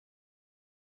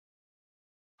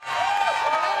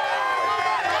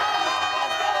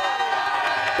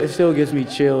It still gives me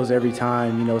chills every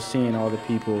time, you know, seeing all the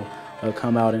people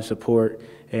come out and support.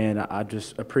 And I'm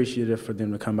just appreciative for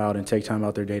them to come out and take time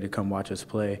out their day to come watch us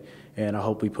play. And I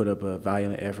hope we put up a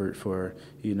valiant effort for,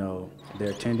 you know,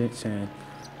 their attendance. And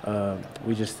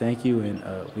we just thank you, and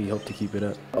we hope to keep it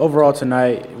up. Overall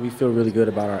tonight, we feel really good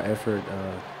about our effort.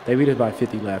 They beat us by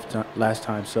 50 last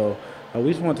time, so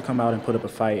we just wanted to come out and put up a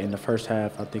fight. In the first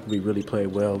half, I think we really played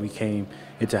well. We came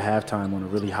into halftime on a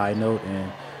really high note,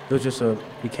 and it was just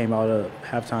we came out of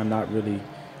halftime not really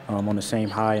on the same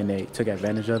high, and they took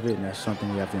advantage of it, and that's something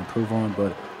we have to improve on.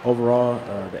 But overall,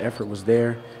 the effort was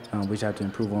there. We just have to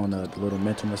improve on the little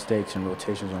mental mistakes and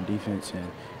rotations on defense, and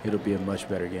it'll be a much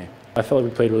better game. I felt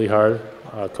like we played really hard.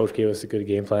 Coach gave us a good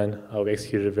game plan. We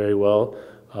executed it very well.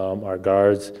 Our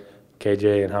guards,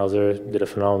 KJ and Hauser, did a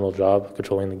phenomenal job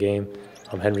controlling the game.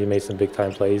 Henry made some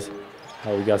big-time plays.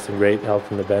 We got some great help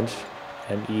from the bench,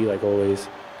 and E, like always,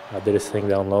 did his thing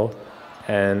down low.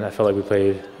 And I felt like we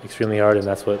played extremely hard, and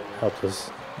that's what helped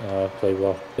us play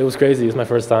well. It was crazy. It was my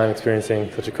first time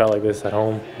experiencing such a crowd like this at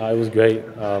home. It was great.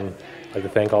 I'd like to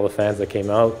thank all the fans that came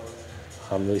out,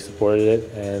 really supported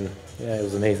it, and yeah, it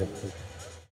was amazing.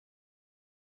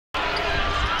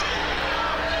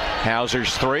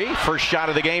 Hauser's three, first shot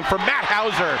of the game from Matt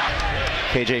Hauser.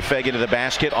 KJ Feagin to the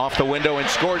basket, off the window and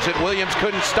scores it. Williams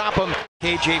couldn't stop him.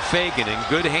 KJ Feagin in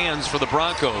good hands for the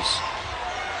Broncos.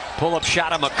 Pull-up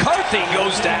shot of McCarthy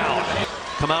goes down.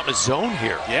 Come out in a zone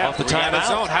here. Yeah, off the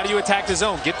timeout. How do you attack the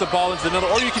zone? Get the ball into the middle,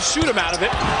 or you can shoot him out of it.